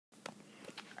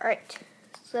Alright,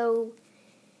 so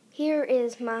here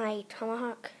is my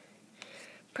tomahawk.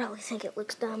 Probably think it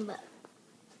looks dumb,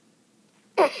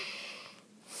 but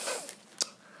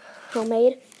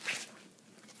homemade.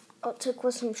 All it took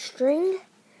was some string.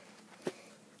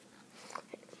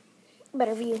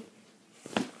 Better view.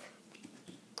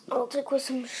 All it took was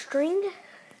some string,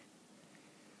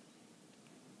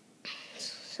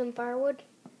 some firewood,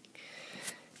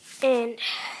 and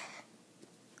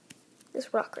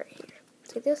this rock right here.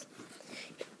 See this?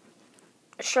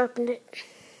 I sharpened it.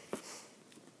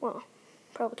 Well,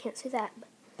 probably can't see that, but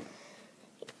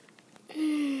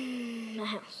my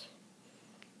house.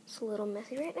 It's a little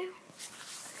messy right now.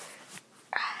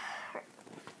 Alright,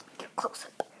 get close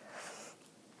up.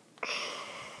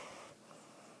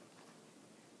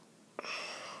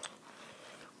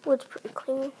 Wood's pretty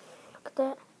clean. Look at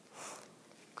that.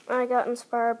 I got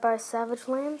inspired by Savage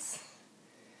Lands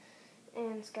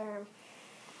and Skyrim.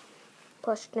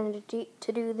 Pushed into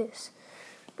to do this.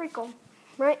 Pretty cool,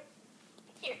 right?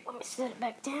 Here, let me set it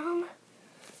back down.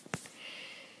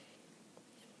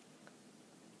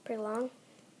 Pretty long.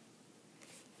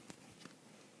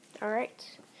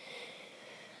 Alright.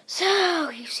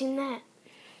 So, you've seen that.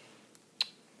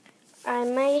 I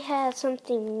may have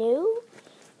something new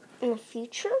in the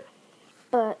future,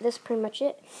 but this is pretty much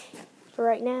it for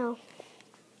right now.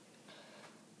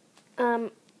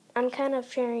 I'm kind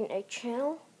of sharing a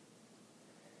channel,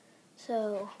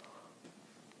 so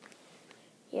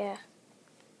yeah,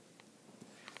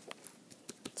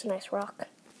 it's a nice rock.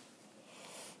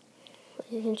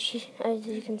 As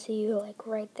you can see, like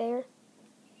right there.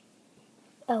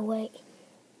 Oh wait,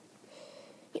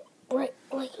 yeah, right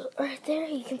there.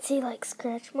 You can see like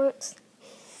scratch marks.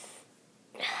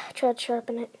 I tried to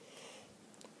sharpen it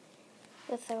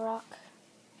with the rock.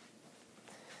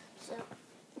 So,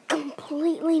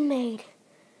 completely made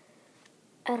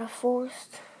out of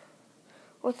forest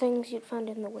or things you'd find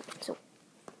in the woods. So,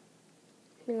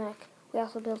 I mean, like, we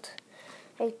also built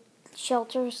a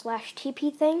shelter /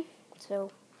 teepee thing.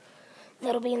 So,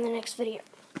 that'll be in the next video.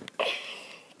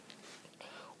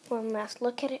 One last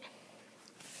look at it.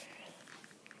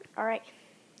 Alright.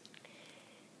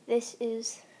 This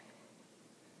is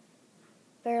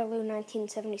Bearloo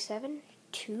 1977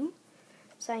 2,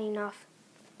 signing off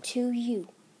to you.